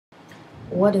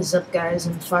What is up, guys?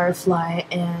 I'm Firefly,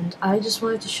 and I just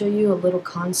wanted to show you a little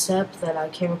concept that I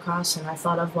came across and I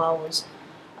thought of while I was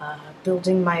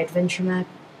building my adventure map.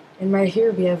 And right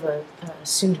here we have a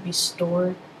soon-to-be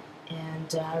store,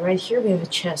 and right here we have a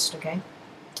chest, okay?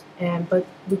 But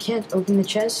we can't open the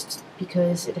chest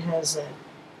because it has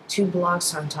 2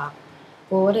 blocks on top.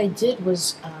 Well, what I did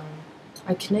was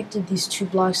I connected these 2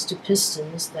 blocks to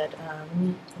pistons that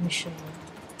let me show you.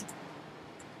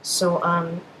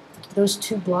 So those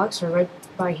 2 blocks are right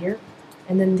by here,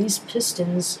 and then these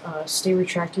pistons stay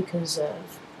retracted because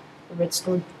of the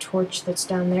redstone torch that's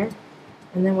down there.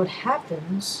 And then what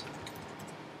happens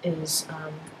is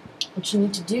what you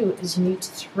need to do is you need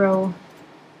to throw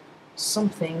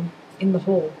something in the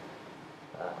hole.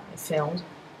 I failed.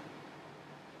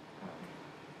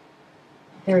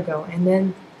 There we go. And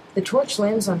then the torch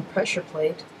lands on pressure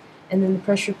plate, and then the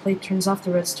pressure plate turns off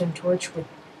the redstone torch, which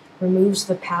removes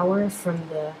the power from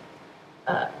the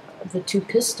 2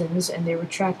 pistons, and they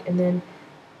retract, and then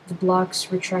the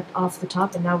blocks retract off the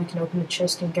top, and now we can open the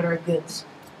chest and get our goods.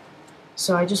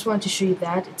 So I just wanted to show you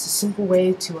that. It's a simple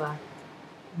way to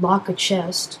lock a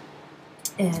chest,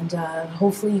 and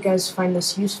hopefully you guys find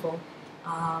this useful.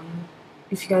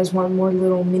 If you guys want more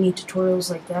little mini tutorials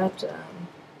like that,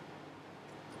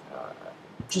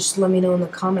 just let me know in the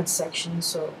comments section,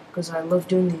 because I love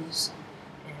doing these.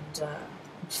 And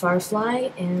Firefly,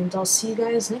 and I'll see you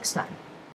guys next time.